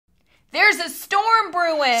There's a storm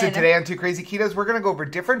brewing. So today on Two Crazy Ketos, we're going to go over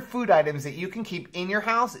different food items that you can keep in your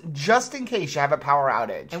house just in case you have a power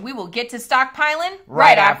outage. And we will get to stockpiling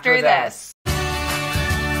right after this.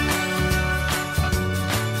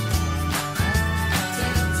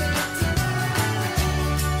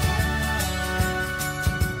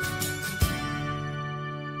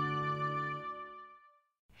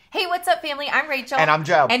 Hey, what's up, family? I'm Rachel. And I'm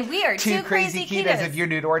Joe. And we are Two Crazy Ketos. If you're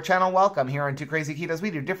new to our channel, welcome. Here on Two Crazy Ketos,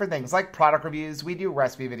 we do different things like product reviews, we do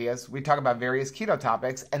recipe videos, we talk about various keto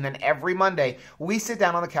topics, and then every Monday, we sit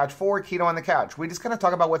down on the couch for Keto on the Couch. We just kind of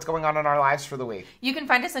talk about what's going on in our lives for the week. You can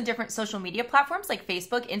find us on different social media platforms like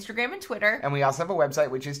Facebook, Instagram, and Twitter. And we also have a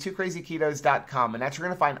website, which is twocrazyketos.com, and that's where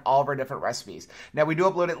you're going to find all of our different recipes. Now, we do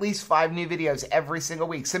upload at least 5 new videos every single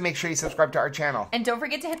week, so make sure you subscribe to our channel. And don't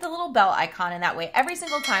forget to hit the little bell icon, and that way, every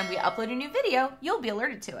single time we upload a new video, you'll be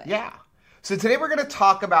alerted to it. Yeah. So today we're going to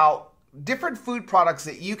talk about different food products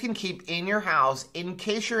that you can keep in your house in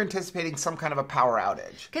case you're anticipating some kind of a power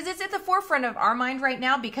outage. Because it's at the forefront of our mind right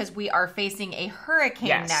now because we are facing a hurricane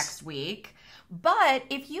next week. But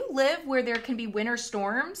if you live where there can be winter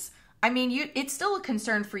storms, I mean, it's still a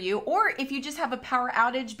concern for you. Or if you just have a power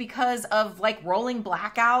outage because of like rolling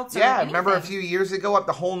blackouts. Yeah, I remember a few years ago,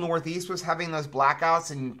 the whole Northeast was having those blackouts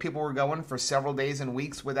and people were going for several days and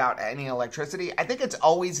weeks without any electricity. I think it's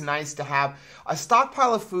always nice to have a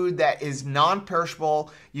stockpile of food that is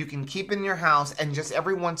non-perishable, you can keep in your house, and just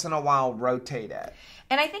every once in a while rotate it.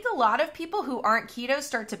 And I think a lot of people who aren't keto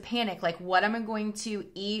start to panic, like, what am I going to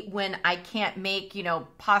eat when I can't make,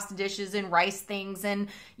 pasta dishes and rice things and,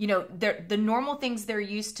 the normal things they're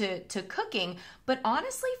used to cooking. But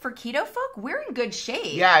honestly, for keto folk, we're in good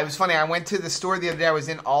shape. Yeah, it was funny. I went to the store the other day. I was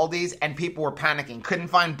in Aldi's and people were panicking. Couldn't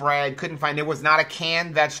find bread. There was not a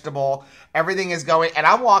canned vegetable. Everything is going. And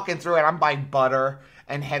I'm walking through and I'm buying butter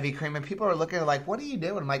and heavy cream. And people are looking at like, what are you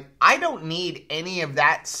doing? I'm like, I don't need any of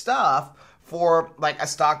that stuff for like a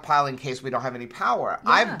stockpile in case we don't have any power. Yeah.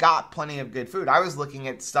 I've got plenty of good food. I was looking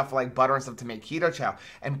at stuff like butter and stuff to make keto chow.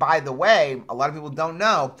 And by the way, a lot of people don't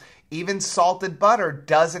know, even salted butter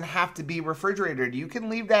doesn't have to be refrigerated. You can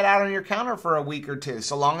leave that out on your counter for a week or two,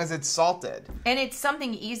 so long as it's salted. And it's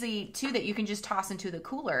something easy too that you can just toss into the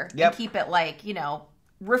cooler and keep it like,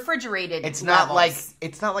 refrigerated. It's not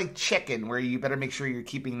like chicken where you better make sure you're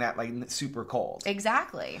keeping that like super cold.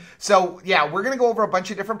 Exactly. So yeah, we're gonna go over a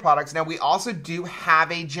bunch of different products. Now we also do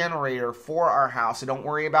have a generator for our house, so don't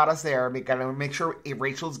worry about us there. We gotta make sure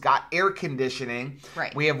Rachel's got air conditioning.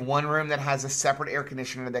 Right. We have one room that has a separate air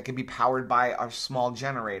conditioner that can be powered by our small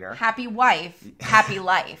generator. Happy wife, happy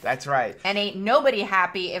life. That's right. And ain't nobody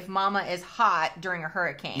happy if mama is hot during a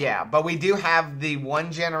hurricane. Yeah, but we do have the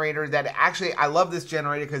one generator that actually, I love this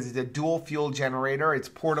generator because it's a dual fuel generator. It's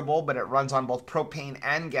portable, but it runs on both propane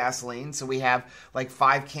and gasoline. So we have like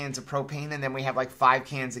 5 cans of propane and then we have like 5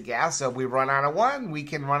 cans of gas. So if we run out of one, we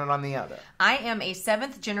can run it on the other. I am a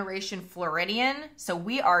 7th generation Floridian, so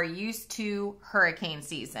we are used to hurricane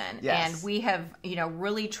season. Yes. And we have,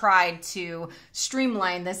 really tried to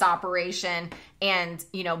streamline this operation and,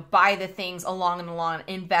 buy the things along and along,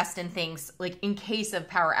 invest in things like in case of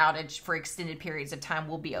power outage for extended periods of time,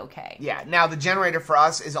 we'll be okay. Yeah. Now the generator for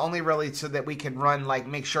us is only really so that we can run, like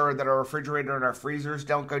make sure that our refrigerator and our freezers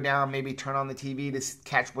don't go down, maybe turn on the TV to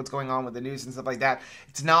catch what's going on with the news and stuff like that.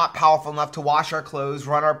 It's not powerful enough to wash our clothes,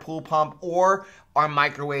 run our pool pump, or our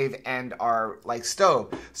microwave and our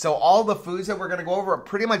stove. So all the foods that we're going to go over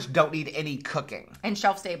pretty much don't need any cooking. And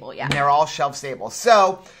shelf stable, yeah. And they're all shelf stable.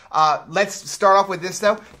 So let's start off with this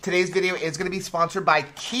though. Today's video is going to be sponsored by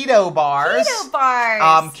Keto Bars. Keto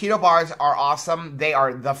Bars. Keto Bars are awesome. They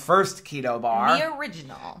are the first keto bar. The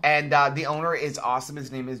original. And the owner is awesome.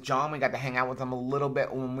 His name is John. We got to hang out with him a little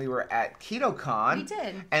bit when we were at KetoCon. We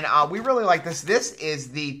did. And we really like this. This is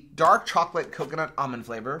the dark chocolate coconut almond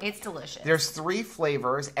flavor. It's delicious. There's 3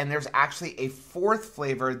 flavors, and there's actually a 4th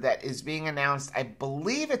flavor that is being announced. I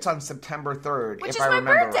believe it's on September 3rd, Which if I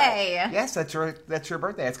remember my birthday. Right. Yes, that's your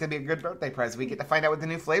birthday. It's going to be a good birthday present. We get to find out what the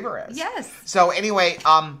new flavor is. Yes. So anyway,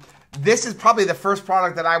 this is probably the first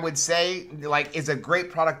product that I would say is a great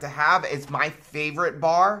product to have. It's my favorite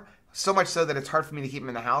bar. So much so that it's hard for me to keep them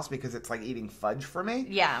in the house because it's like eating fudge for me.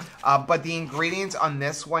 Yeah. But the ingredients on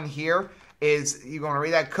this one here is, you going to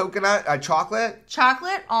read that? Coconut, chocolate?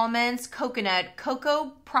 Chocolate, almonds, coconut,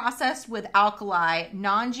 cocoa processed with alkali,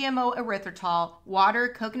 non-GMO erythritol, water,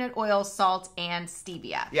 coconut oil, salt, and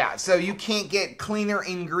stevia. Yeah, so you can't get cleaner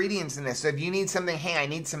ingredients in this. So if you need something, hey, I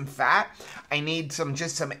need some fat, I need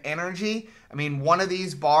just some energy. I mean, one of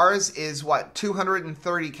these bars is,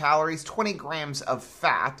 230 calories, 20 grams of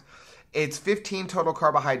fat. It's 15 total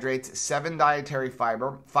carbohydrates, 7 dietary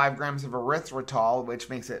fiber, 5 grams of erythritol, which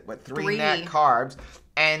makes it, 3 net carbs,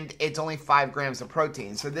 and it's only 5 grams of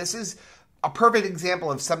protein. So this is a perfect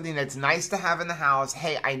example of something that's nice to have in the house.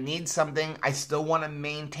 Hey, I need something. I still want to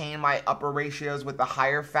maintain my upper ratios with the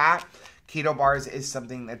higher fat. Keto bars is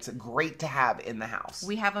something that's great to have in the house.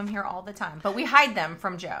 We have them here all the time, but we hide them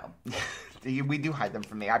from Joe. We do hide them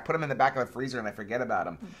from me. I put them in the back of the freezer and I forget about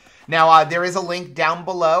them. Now, there is a link down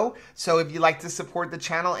below. So if you'd like to support the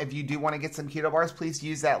channel, if you do want to get some keto bars, please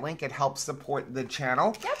use that link. It helps support the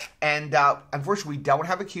channel. Yep. And unfortunately, we don't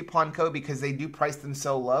have a coupon code because they do price them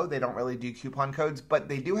so low. They don't really do coupon codes, but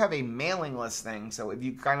they do have a mailing list thing. So if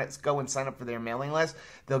you kind of go and sign up for their mailing list,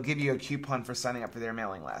 they'll give you a coupon for signing up for their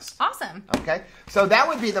mailing list. Awesome. Okay. So that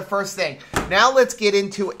would be the first thing. Now let's get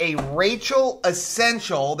into a Rachel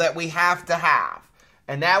essential that we have to have.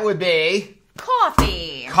 And that would be...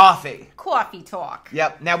 Coffee. Coffee talk.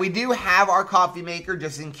 Yep. Now we do have our coffee maker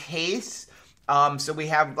just in case. So we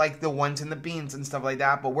have like the ones in the beans and stuff like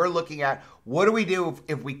that. But we're looking at what do we do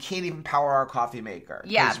if we can't even power our coffee maker?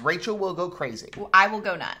 Yeah. Because Rachel will go crazy. Well, I will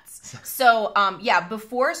go nuts. So,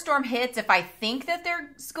 before a storm hits, if I think that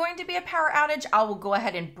there's going to be a power outage, I will go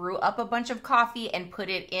ahead and brew up a bunch of coffee and put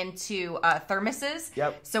it into thermoses.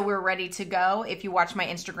 Yep. So we're ready to go. If you watch my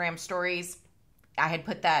Instagram stories, I had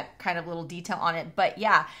put that kind of little detail on it. But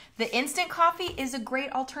yeah, the instant coffee is a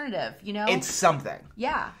great alternative, you know? It's something.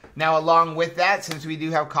 Yeah. Now, along with that, since we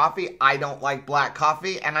do have coffee, I don't like black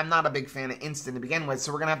coffee, and I'm not a big fan of instant to begin with,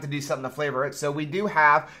 so we're going to have to do something to flavor it. So we do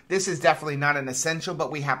have, this is definitely not an essential,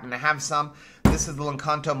 but we happen to have some. This is the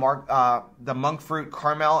Lakanto the monk fruit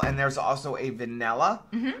caramel, and there's also a vanilla.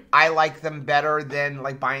 Mm-hmm. I like them better than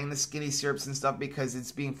like buying the skinny syrups and stuff because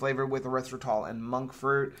it's being flavored with erythritol and monk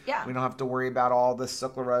fruit. Yeah. We don't have to worry about all the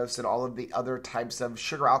sucralose and all of the other types of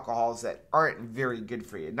sugar alcohols that aren't very good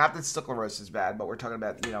for you. Not that sucralose is bad, but we're talking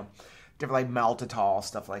about, different like maltitol,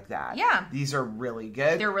 stuff like that. Yeah. These are really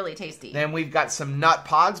good. They're really tasty. Then we've got some nut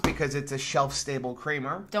pods because it's a shelf-stable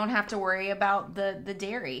creamer. Don't have to worry about the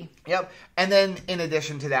dairy. Yep. And then in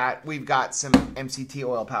addition to that, we've got some MCT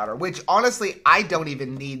oil powder, which honestly, I don't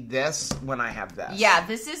even need this when I have this. Yeah,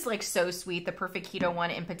 this is like so sweet. The Perfect Keto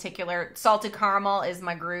one in particular. Salted caramel is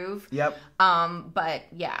my groove. Yep. But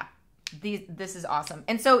yeah. This is awesome.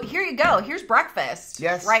 And so here you go. Here's breakfast.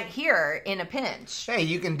 Yes. Right here in a pinch. Hey,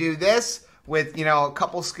 you can do this with, a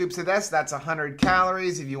couple scoops of this. That's 100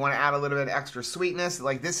 calories. If you want to add a little bit of extra sweetness,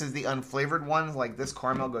 like this is the unflavored one. Like this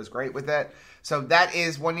caramel goes great with it. So that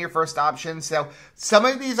is one of your first options. So some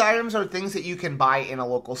of these items are things that you can buy in a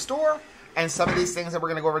local store. And some of these things that we're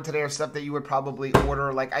going to go over today are stuff that you would probably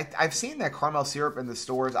order. Like, I've seen that caramel syrup in the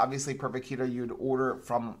stores. Obviously, Perfect Keto, you'd order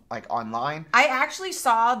from, like, online. I actually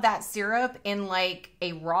saw that syrup in, like,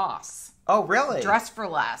 a Ross. Oh, really? Dress for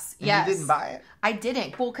Less. And yes. You didn't buy it? I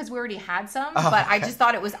didn't. Well, because we already had some. Oh, but okay. I just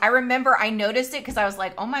thought it was... I remember I noticed it because I was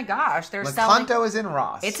like, oh, my gosh. They're selling... Lakanto is in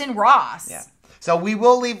Ross. It's in Ross. Yeah. So we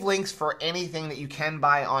will leave links for anything that you can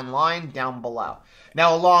buy online down below.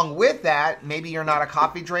 Now, along with that, maybe you're not a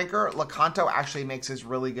coffee drinker. Lakanto actually makes this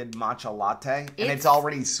really good matcha latte, and it's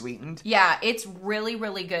already sweetened. Yeah, it's really,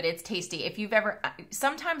 really good. It's tasty. If you've ever...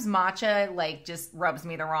 Sometimes matcha, like, just rubs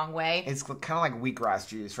me the wrong way. It's kind of like wheatgrass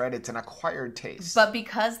juice, right? It's an acquired taste. But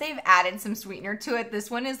because they've added some sweetener to it, this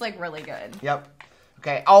one is, like, really good. Yep.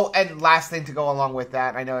 Okay. Oh, and last thing to go along with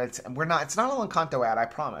that, I know it's not a Lakanto ad, I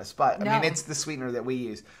promise, but I mean it's the sweetener that we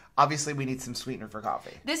use. Obviously, we need some sweetener for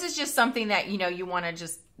coffee. This is just something that you want to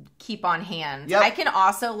just keep on hand. Yep. I can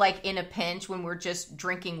also, like, in a pinch when we're just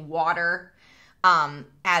drinking water,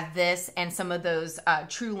 add this and some of those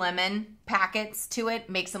True Lemon packets to it,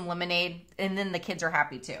 make some lemonade, and then the kids are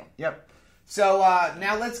happy too. Yep. So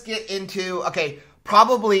now let's get into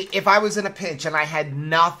probably if I was in a pinch and I had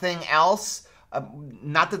nothing else.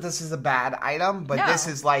 Not that this is a bad item, but this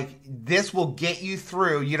is this will get you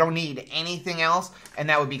through. You don't need anything else, and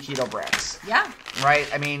that would be keto bricks. Yeah. Right?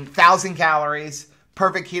 I mean, 1,000 calories,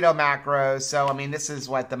 perfect keto macros. So, I mean, this is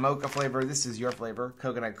the mocha flavor. This is your flavor,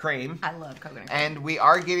 coconut cream. I love coconut cream. And we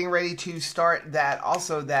are getting ready to start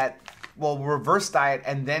reverse diet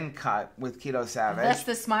and then cut with Keto Savage. That's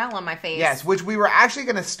the smile on my face. Yes, which we were actually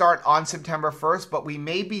going to start on September 1st, but we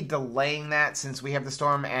may be delaying that since we have the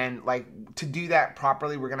storm. And to do that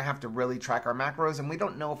properly, we're going to have to really track our macros. And we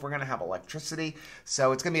don't know if we're going to have electricity.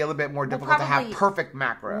 So it's going to be a little bit more difficult to have perfect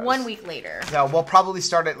macros. 1 week later. So we'll probably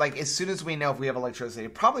start it as soon as we know if we have electricity.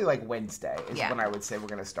 Probably Wednesday is when I would say we're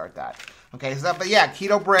going to start that. Okay, so but yeah,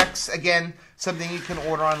 Keto Bricks, again, something you can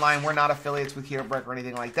order online. We're not affiliates with Keto Brick or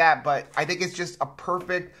anything like that, but I think it's just a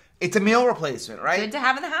perfect, it's a meal replacement, right? Good to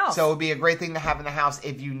have in the house. So it would be a great thing to have in the house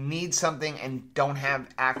if you need something and don't have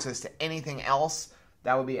access to anything else.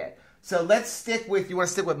 That would be it. So let's stick with, you want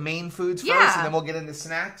to stick with main foods first, and then we'll get into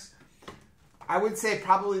snacks? I would say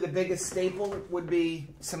probably the biggest staple would be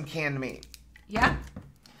some canned meat. Yeah.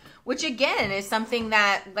 Which again is something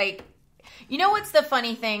that, like, you know what's the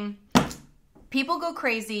funny thing? People go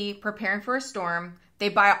crazy preparing for a storm. They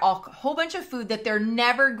buy a whole bunch of food that they're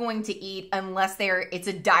never going to eat unless it's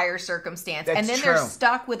a dire circumstance. That's and then true. They're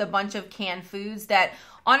stuck with a bunch of canned foods that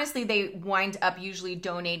honestly they wind up usually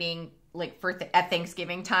donating like at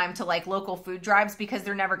Thanksgiving time to like local food drives because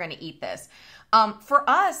they're never going to eat this. For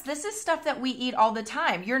us, this is stuff that we eat all the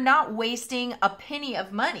time. You're not wasting a penny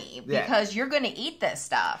of money because you're going to eat this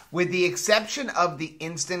stuff. With the exception of the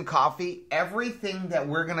instant coffee, everything that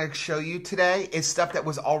we're going to show you today is stuff that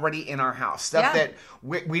was already in our house. Stuff that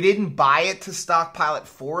we didn't buy it to stockpile it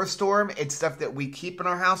for a storm. It's stuff that we keep in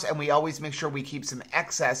our house, and we always make sure we keep some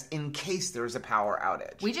excess in case there's a power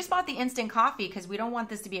outage. We just bought the instant coffee because we don't want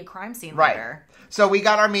this to be a crime scene later. So we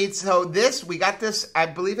got our meat. So we got this, I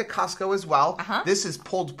believe, at Costco as well. This is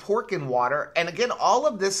pulled pork in water. And again, all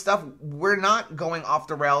of this stuff, we're not going off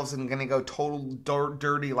the rails and going to go total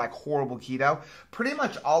dirty, like horrible keto. Pretty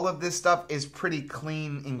much all of this stuff is pretty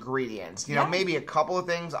clean ingredients. You know, maybe a couple of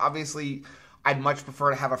things. Obviously, I'd much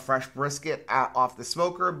prefer to have a fresh brisket off the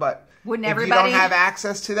smoker. But if you don't have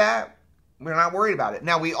access to that, we're not worried about it.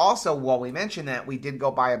 Now, we also, while we mentioned that, we did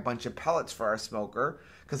go buy a bunch of pellets for our smoker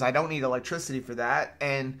because I don't need electricity for that.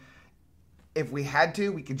 And if we had to,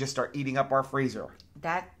 we could just start eating up our freezer.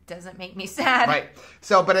 That doesn't make me sad. Right.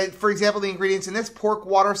 So, but for example, the ingredients in this, pork,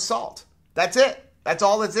 water, salt. That's it. That's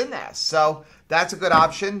all that's in this. So that's a good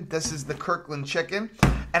option. This is the Kirkland chicken.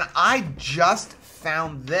 And I just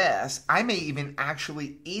found this. I may even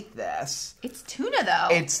actually eat this. It's tuna, though.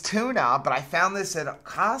 It's tuna, but I found this at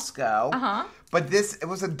Costco. But it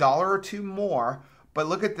was $1 or $2 more. But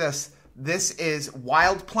look at this. This is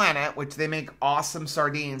Wild Planet, which they make awesome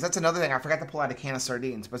sardines. That's another thing. I forgot to pull out a can of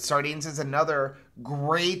sardines. But sardines is another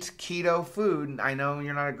great keto food. I know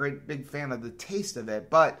you're not a big fan of the taste of it,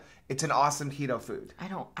 but it's an awesome keto food.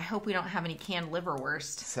 I hope we don't have any canned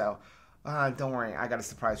liverwurst. So, don't worry. I got a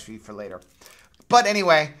surprise for you for later. But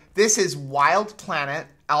anyway, this is Wild Planet,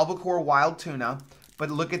 albacore wild tuna.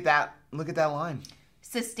 But look at that. Look at that line.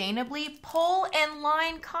 Sustainably pole and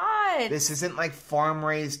line caught. This isn't like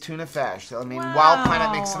farm-raised tuna fish. So, I mean, Wild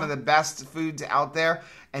Planet makes some of the best foods out there.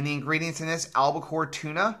 And the ingredients in this, albacore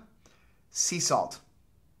tuna, sea salt.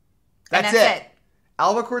 That's it.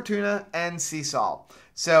 Albacore tuna and sea salt.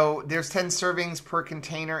 So there's 10 servings per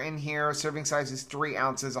container in here. Serving size is 3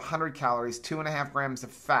 ounces, 100 calories, 2.5 grams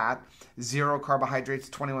of fat, 0 carbohydrates,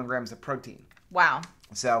 21 grams of protein. Wow.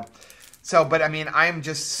 So, but I mean, I'm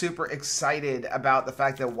just super excited about the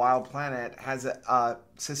fact that Wild Planet has a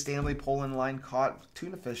sustainably pole and line caught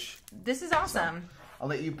tuna fish. This is awesome. So I'll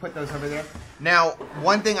let you put those over there. Now,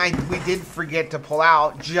 one thing we did forget to pull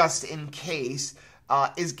out, just in case,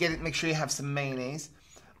 is make sure you have some mayonnaise.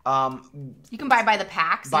 You can buy by the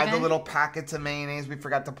packs. Buy the little packets of mayonnaise. We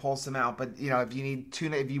forgot to pull some out, but you know, if you need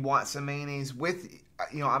tuna, if you want some mayonnaise with,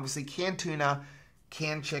 you know, obviously canned tuna.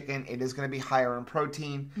 Canned chicken, it is going to be higher in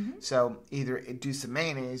protein. So either do some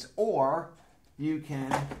mayonnaise or you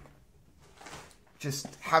can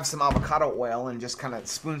just have some avocado oil and just kind of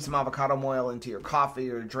spoon some avocado oil into your coffee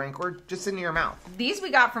or drink or just into your mouth. These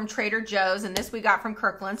we got from Trader Joe's and this we got from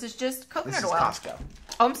Kirkland's. It's just coconut oil. This is Costco.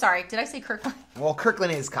 Oh, I'm sorry. Did I say Kirkland? Well,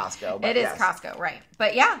 Kirkland is Costco. But it is Costco, right.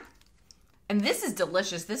 But yeah. And this is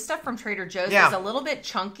delicious. This stuff from Trader Joe's is a little bit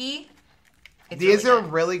chunky. These are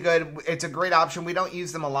really good. It's a great option. We don't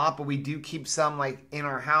use them a lot, but we do keep some like in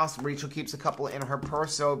our house. Rachel keeps a couple in her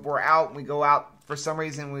purse. So if we're out, we go out for some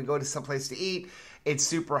reason, we go to some place to eat. It's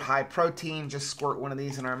super high protein. Just squirt one of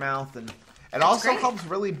these in our mouth. And it also helps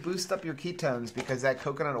really boost up your ketones because that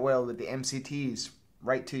coconut oil with the MCTs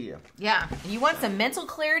right to you. Yeah. You want some mental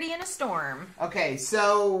clarity in a storm. Okay,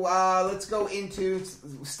 so let's go into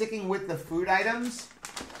sticking with the food items.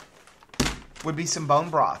 Would be some bone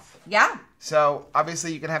broth. Yeah. So,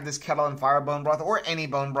 obviously, you can have this kettle and fire bone broth or any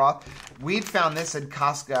bone broth. We'd found this at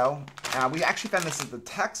Costco. We actually found this at the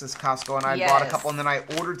Texas Costco, and I bought a couple, and then I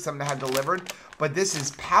ordered some to have delivered. But this is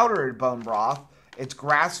powdered bone broth. It's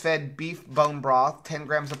grass-fed beef bone broth, 10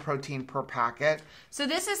 grams of protein per packet. So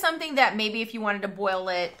this is something that maybe if you wanted to boil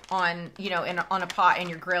it on, on a pot in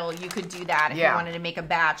your grill, you could do that if you wanted to make a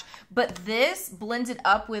batch. But this blends it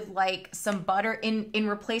up with like some butter in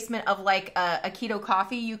replacement of like a keto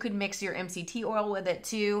coffee. You could mix your MCT oil with it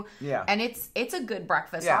too. Yeah. And it's a good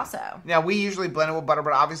breakfast also. Yeah, we usually blend it with butter,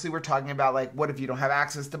 but obviously we're talking about like what if you don't have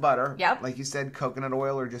access to butter? Yep. Like you said, coconut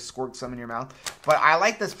oil or just squirt some in your mouth. But I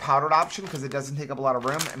like this powdered option because it doesn't take up a lot of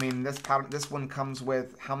room. I mean, this one comes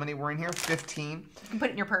with, how many were in here? 15. You can put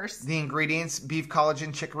it in your purse. The ingredients: beef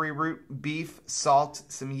collagen, chicory root, beef, salt,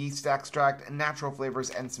 some yeast extract, natural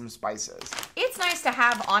flavors, and some spices. It's nice to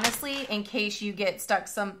have, honestly, in case you get stuck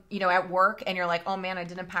at work and you're like, oh man, I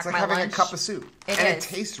didn't pack my lunch. It's like having a cup of soup. It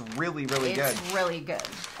tastes really, really good. It's really good.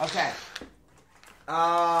 Okay.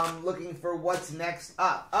 Looking for what's next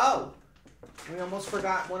up. Oh, we almost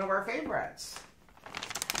forgot one of our favorites.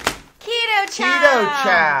 Keto chow. Keto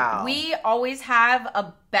chow. We always have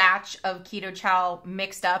a batch of keto chow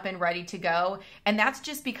mixed up and ready to go. And that's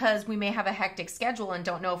just because we may have a hectic schedule and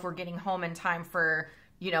don't know if we're getting home in time for,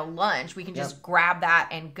 lunch. We can just grab that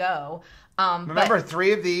and go. Remember,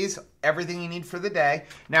 3 of these, everything you need for the day.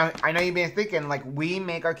 Now, I know you've been thinking, like, we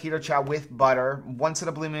make our keto chow with butter, once in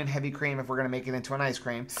a blue moon heavy cream if we're going to make it into an ice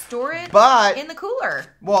cream. Store it in the cooler.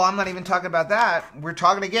 Well, I'm not even talking about that. We're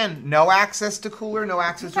talking, again, no access to cooler, no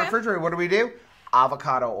access to refrigerator. What do?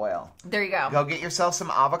 Avocado oil. There you go. Go get yourself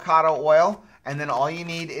some avocado oil. And then all you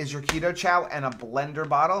need is your keto chow and a blender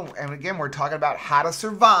bottle. And again, we're talking about how to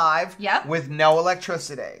survive with no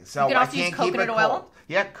electricity. So you can also use coconut oil.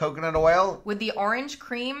 Yeah, coconut oil. With the orange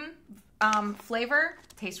cream flavor,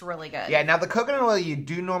 tastes really good. Yeah, now the coconut oil you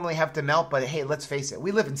do normally have to melt, but hey, let's face it,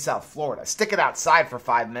 we live in South Florida. Stick it outside for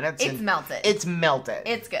 5 minutes. It's melted. It's melted.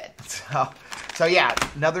 It's good. So yeah,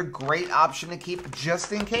 another great option to keep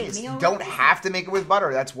just in case. You don't have to make it with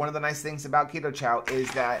butter. That's one of the nice things about keto chow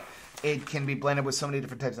is that it can be blended with so many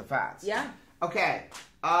different types of fats. Yeah. Okay.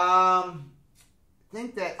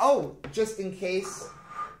 Think that, just in case,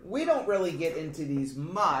 we don't really get into these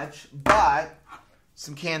much, but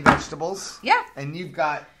some canned vegetables. Yeah. And you've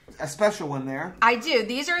got a special one there. I do.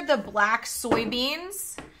 These are the black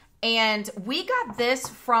soybeans. And we got this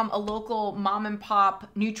from a local mom and pop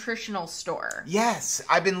nutritional store. Yes.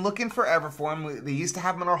 I've been looking forever for them. They used to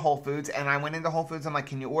have them in our Whole Foods. And I went into Whole Foods. I'm like,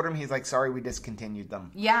 can you order them? He's like, sorry, we discontinued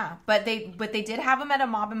them. Yeah. But they did have them at a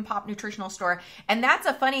mom and pop nutritional store. And that's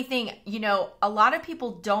a funny thing. A lot of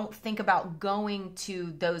people don't think about going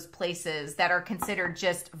to those places that are considered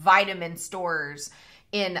just vitamin stores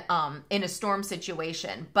in a storm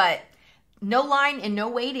situation. But no line and no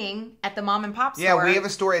waiting at the mom and pop store. Yeah, we have a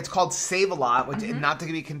store. It's called Save-A-Lot, which not to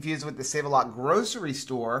be confused with the Save-A-Lot grocery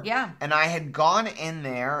store. Yeah. And I had gone in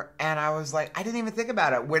there, and I was like, I didn't even think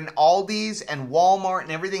about it. When Aldi's and Walmart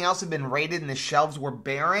and everything else had been raided and the shelves were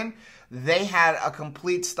barren, they had a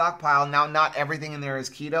complete stockpile. Now, not everything in there is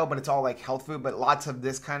keto, but it's all like health food, but lots of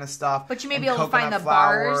this kind of stuff. But you may be able to find the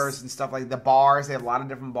bars and stuff like the bars. They have a lot of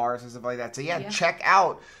different bars and stuff like that. So yeah, check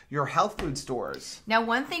out your health food stores. Now,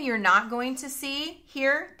 one thing you're not going to see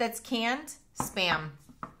here that's canned, Spam.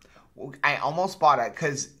 I almost bought it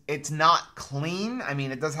because it's not clean. I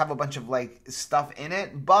mean, it does have a bunch of like stuff in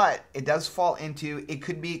it, but it does fall into, it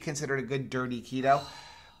could be considered a good dirty keto.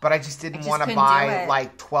 But I just didn't want to buy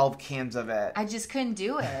like 12 cans of it. I just couldn't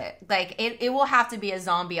do it. Like, it will have to be a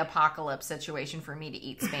zombie apocalypse situation for me to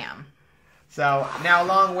eat Spam. So, now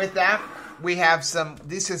along with that, we have some,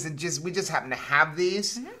 we just happen to have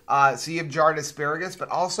these. So you have jarred asparagus, but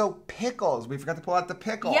also pickles. We forgot to pull out the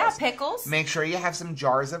pickles. Yeah, pickles. Make sure you have some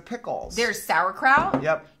jars of pickles. There's sauerkraut.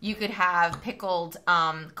 Yep. You could have pickled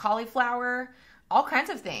cauliflower. All kinds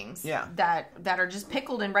of things that are just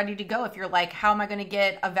pickled and ready to go if you're like, how am I going to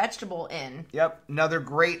get a vegetable in? Yep. Another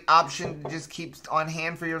great option to just keep on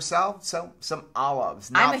hand for yourself. So, some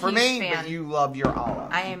olives. Not for me, but you love your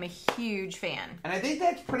olives. I am a huge fan. And I think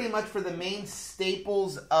that's pretty much for the main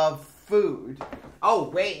staples of food. Oh,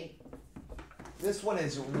 wait. This one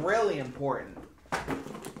is really important.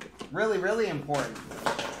 Really, really important.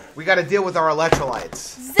 We got to deal with our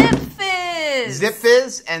electrolytes. Zip Fizz! Zip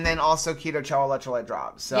Fizz, and then also Keto Chow electrolyte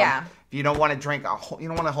drops. So if you don't want to drink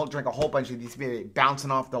drink a whole bunch of these, be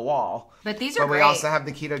bouncing off the wall. But these are great. We also have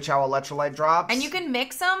the Keto Chow electrolyte drops, and you can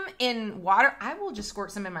mix them in water. I will just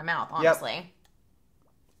squirt some in my mouth, honestly. Yep.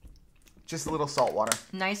 Just a little salt water.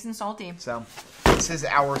 Nice and salty. So this is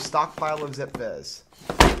our stockpile of Zip Fizz.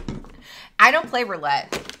 I don't play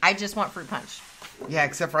roulette. I just want fruit punch. Yeah,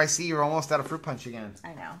 except for I see you're almost out of fruit punch again.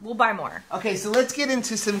 I know. We'll buy more. Okay, so let's get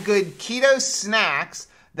into some good keto snacks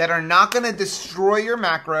that are not going to destroy your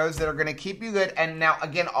macros, that are going to keep you good. And now,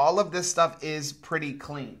 again, all of this stuff is pretty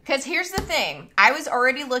clean. Because here's the thing. I was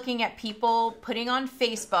already looking at people putting on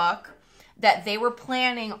Facebook that they were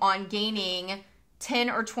planning on gaining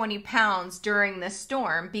 10 or 20 pounds during this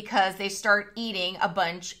storm because they start eating a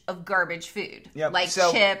bunch of garbage food, like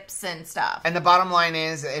chips and stuff. And the bottom line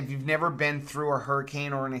is, if you've never been through a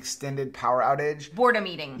hurricane or an extended power outage, boredom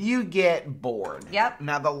eating. You get bored. Yep.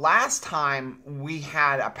 Now, the last time we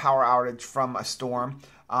had a power outage from a storm,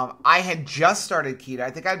 I had just started keto.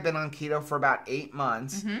 I think I'd been on keto for about 8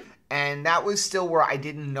 months. Mm-hmm. And that was still where I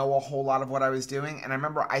didn't know a whole lot of what I was doing. And I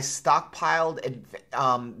remember I stockpiled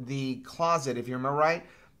the closet, if you remember right,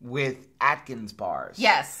 with Atkins bars.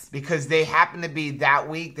 Yes. Because they happened to be that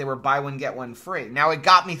week, they were buy one, get one free. Now, it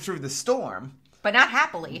got me through the storm. But not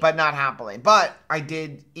happily. But I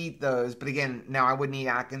did eat those. But again, now I wouldn't eat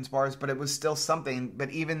Atkins bars, but it was still something.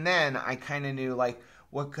 But even then, I kind of knew, like,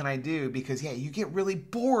 what can I do? Because, yeah, you get really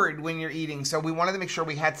bored when you're eating. So we wanted to make sure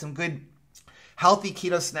we had some good healthy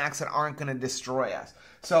keto snacks that aren't going to destroy us.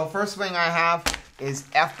 So first thing I have is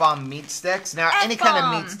F-bomb meat sticks. Now, any kind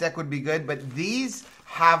of meat stick would be good, but these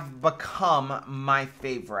have become my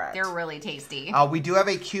favorite. They're really tasty. We do have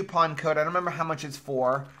a coupon code. I don't remember how much it's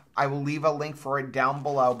for. I will leave a link for it down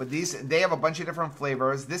below. But they have a bunch of different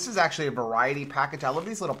flavors. This is actually a variety package. I love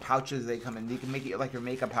these little pouches they come in. You can make it like your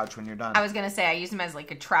makeup pouch when you're done. I was going to say, I use them as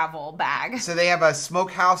like a travel bag. So they have a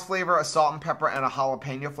smokehouse flavor, a salt and pepper, and a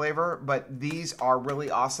jalapeno flavor. But these are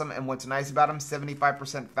really awesome. And what's nice about them,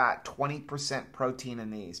 75% fat, 20% protein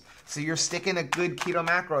in these. So you're sticking to good keto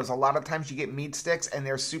macros. A lot of times you get meat sticks and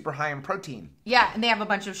they're super high in protein. Yeah, and they have a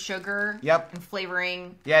bunch of sugar and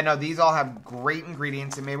flavoring. Yeah, no, these all have great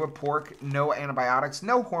ingredients. They're made with pork, no antibiotics,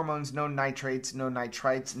 no hormones, no nitrates, no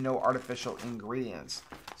nitrites, no artificial ingredients.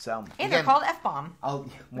 So and they're called F-bomb. Oh,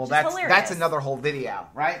 well, that's another whole video,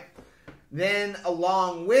 right? Then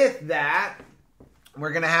along with that,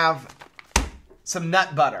 we're gonna have some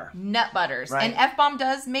nut butter. Nut butters. Right? And F-bomb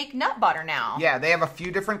does make nut butter now. Yeah, they have a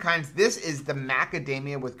few different kinds. This is the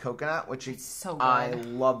macadamia with coconut, which is so good. I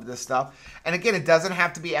love this stuff. And again, it doesn't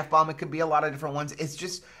have to be F-bomb. It could be a lot of different ones. It's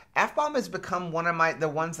just F-bomb has become one of the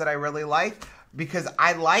ones that I really like because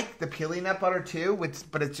I like the peely nut butter too,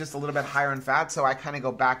 but it's just a little bit higher in fat, so I kind of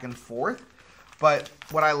go back and forth. But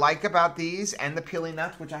what I like about these and the peely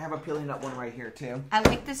nuts, which I have a peely nut one right here too. I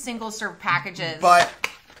like the single serve packages. But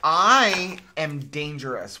I am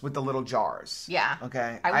dangerous with the little jars. Yeah.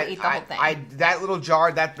 Okay. I would eat the whole thing. That little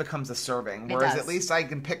jar, that becomes a serving. Whereas at least I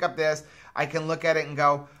can pick up this, I can look at it and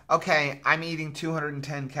go, okay, I'm eating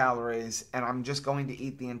 210 calories and I'm just going to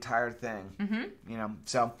eat the entire thing. Mm-hmm. You know,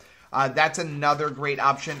 so that's another great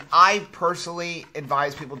option. I personally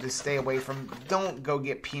advise people to stay away from, don't go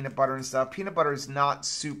get peanut butter and stuff. Peanut butter is not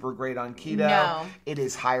super great on keto. No. It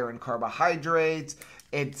is higher in carbohydrates.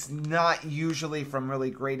 It's not usually from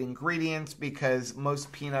really great ingredients because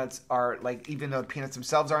most peanuts are, like, even though peanuts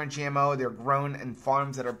themselves aren't GMO, they're grown in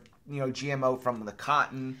farms that are, GMO from the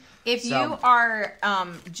cotton. If you are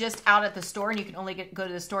just out at the store and you can only go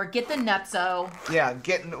to the store, get the Nutso. Yeah,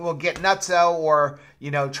 get Nutso or,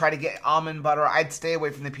 try to get almond butter. I'd stay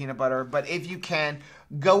away from the peanut butter. But if you can,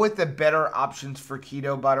 go with the better options for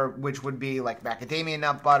keto butter, which would be like macadamia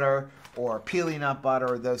nut butter or peely nut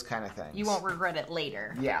butter, those kind of things. You won't regret it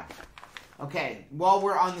later. Yeah. Okay, while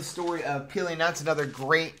we're on the story of peely nuts, another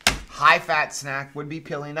great high-fat snack would be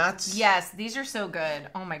peely nuts. Yes, these are so good.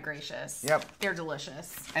 Oh my gracious. Yep. They're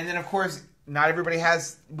delicious. And then, of course, not everybody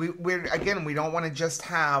has, we don't want to just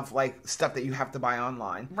have, like, stuff that you have to buy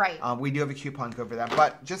online. Right. We do have a coupon code for that.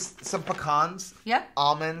 But just some pecans. Yep.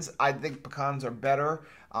 Almonds. I think pecans are better.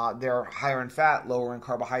 They're higher in fat, lower in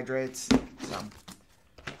carbohydrates. So,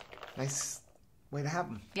 nice way to have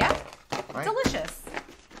them. Yeah. Right? Delicious.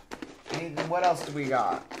 And what else do we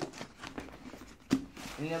got?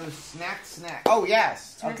 Any other snack? Oh,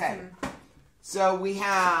 yes. Okay. So we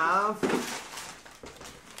have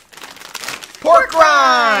pork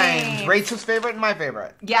rinds. Rachel's favorite and my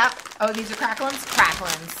favorite. Yep. Oh, these are cracklins?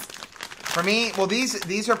 Cracklins. For me, well,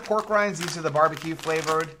 these are pork rinds. These are the barbecue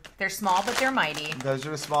flavored. They're small, but they're mighty. Those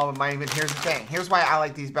are the small but mighty. But here's the thing. Here's why I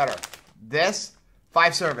like these better. This,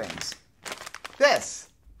 5 servings. This,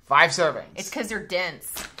 5 servings. It's because they're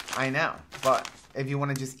dense. I know, but if you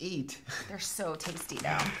want to just eat. They're so tasty,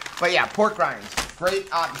 though. But yeah, pork rinds,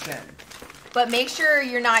 great option. But make sure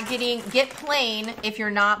you're not get plain if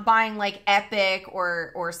you're not buying like Epic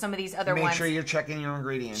or some of these other ones. Make sure you're checking your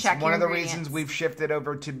ingredients. Check One your of the ingredients. reasons we've shifted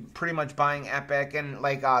over to pretty much buying Epic and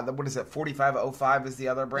like, what is it, 4505 is the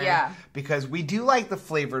other brand. Yeah. Because we do like the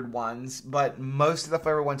flavored ones, but most of the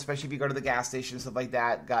flavored ones, especially if you go to the gas station and stuff like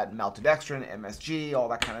that, got maltodextrin, MSG, all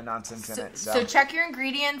that kind of nonsense in it. So check your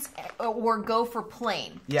ingredients or go for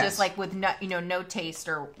plain. Yes. Just like with no taste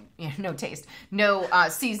or no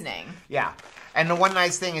seasoning. Yeah. And the one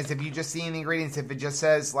nice thing is if you just see in the ingredients, if it just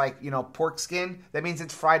says like, pork skin, that means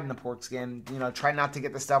it's fried in the pork skin. Try not to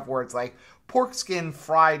get the stuff where it's like pork skin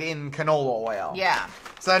fried in canola oil. Yeah.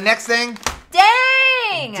 So next thing.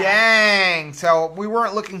 Dang. So we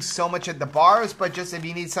weren't looking so much at the bars, but just if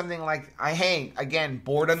you need something like,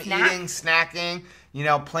 boredom eating, snacking,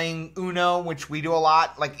 playing Uno, which we do a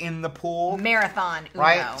lot, like in the pool. Marathon Uno.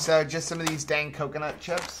 Right? So just some of these dang coconut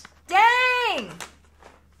chips. Dang.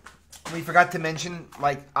 We forgot to mention,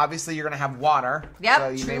 like, obviously you're going to have water. Yep, So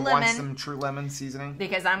you True may Lemon. want some True Lemon seasoning.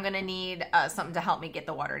 Because I'm going to need something to help me get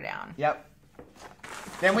the water down. Yep.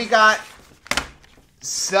 Then we got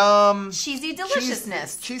some cheesy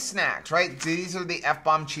deliciousness. Cheese snacks, right? These are the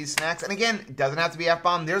F-Bomb cheese snacks. And again, it doesn't have to be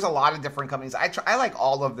F-Bomb. There's a lot of different companies. I like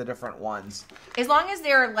all of the different ones. As long as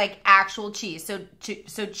they're like actual cheese.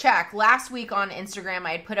 So check. Last week on Instagram,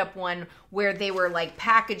 I had put up one where they were like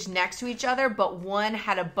packaged next to each other, but one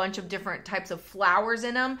had a bunch of different types of flowers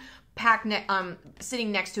in them.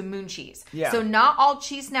 Sitting next to moon cheese. Yeah. So not all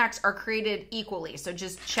cheese snacks are created equally. So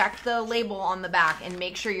just check the label on the back and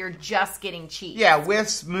make sure you're just getting cheese. Yeah,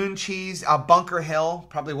 Whiffs, moon cheese, Bunker Hill,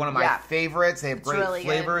 probably one of my favorites. They have great really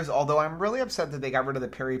flavors, although I'm really upset that they got rid of the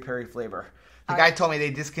peri peri flavor. The guy told me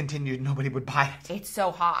they discontinued, nobody would buy it. It's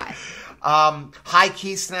so hot. High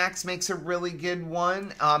Key Snacks makes a really good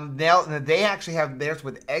one. They actually have theirs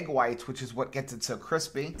with egg whites, which is what gets it so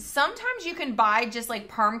crispy. Sometimes you can buy just like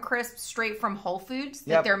Parm Crisps straight from Whole Foods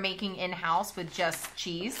that they're making in-house with just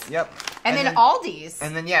cheese. Yep. And then Aldi's.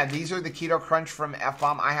 And then, these are the Keto Crunch from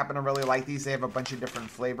F-Bomb. I happen to really like these. They have a bunch of different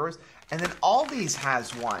flavors. And then Aldi's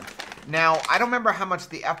has one. Now, I don't remember how much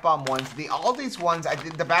the F-Bomb ones. The Aldi's ones,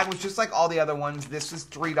 the bag was just like all the other ones. This is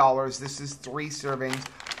 $3. This is 3 servings.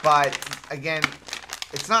 But, again,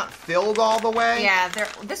 it's not filled all the way. Yeah,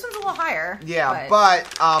 this one's a little higher. Yeah, but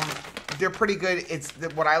they're pretty good.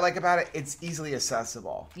 What I like about it, it's easily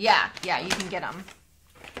accessible. Yeah, you can get them.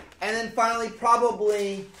 And then finally,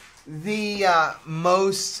 probably the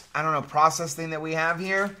most, processed thing that we have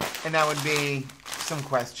here, and that would be some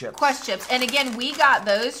Quest chips. Quest chips. And again, we got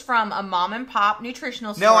those from a mom and pop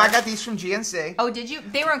nutritional store. No, I got these from GNC. Oh, did you?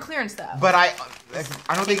 They were on clearance though. But I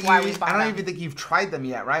don't even think you've tried them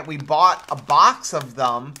yet, right? We bought a box of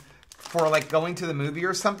them for like going to the movie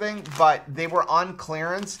or something, but they were on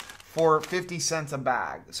clearance for 50 cents a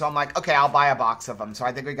bag. So I'm like, okay, I'll buy a box of them. So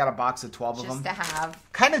I think we got a box of 12 of them. Just to have.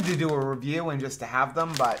 Kind of to do a review and just to have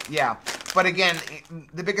them, but yeah. But again,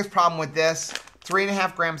 the biggest problem with this,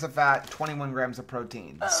 3.5 grams of fat, 21 grams of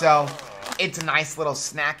protein. So it's a nice little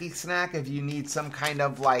snacky snack if you need some kind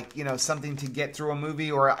of like, something to get through a movie,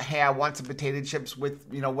 or hey, I want some potato chips with,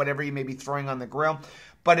 whatever you may be throwing on the grill.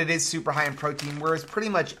 But it is super high in protein, whereas pretty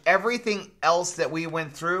much everything else that we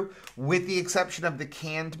went through, with the exception of the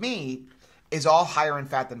canned meat, is all higher in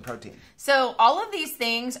fat than protein. So all of these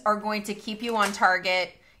things are going to keep you on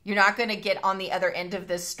target. You're not going to get on the other end of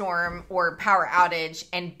this storm or power outage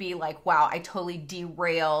and be like, wow, I totally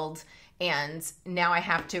derailed and now I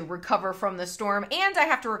have to recover from the storm and I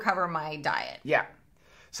have to recover my diet. Yeah.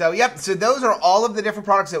 So, so those are all of the different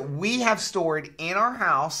products that we have stored in our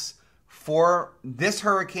house for this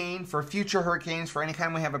hurricane, for future hurricanes, for any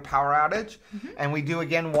time we have a power outage. Mm-hmm. And we do,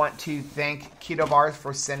 again, want to thank Keto Bars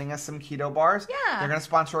for sending us some keto bars. Yeah. They're going to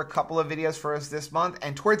sponsor a couple of videos for us this month.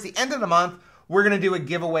 And towards the end of the month, we're going to do a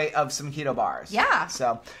giveaway of some keto bars. Yeah.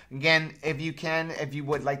 So, again, if you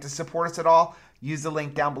would like to support us at all, use the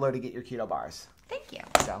link down below to get your keto bars. Thank you.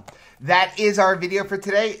 So that is our video for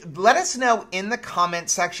today. Let us know in the comment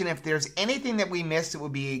section if there's anything that we missed. It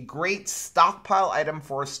would be a great stockpile item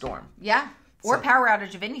for a storm. Yeah. Or power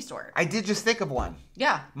outage of any sort. I did just think of one.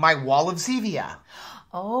 Yeah. My wall of Zevia.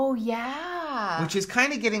 Oh, yeah. Which is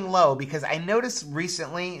kind of getting low because I noticed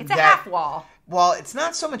recently it's a half wall. Well, it's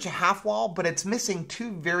not so much a half wall, but it's missing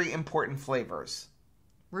 2 very important flavors.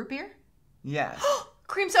 Root beer? Yes.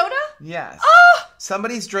 Cream soda? Yes. Oh!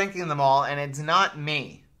 Somebody's drinking them all, and it's not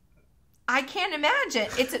me. I can't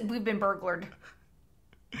imagine. We've been burglared.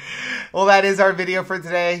 Well, that is our video for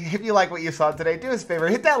today. If you like what you saw today, do us a favor,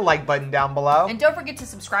 hit that like button down below. And don't forget to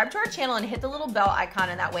subscribe to our channel and hit the little bell icon,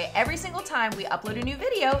 and that way every single time we upload a new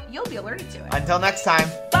video, you'll be alerted to it. Until next time,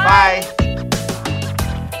 bye. bye.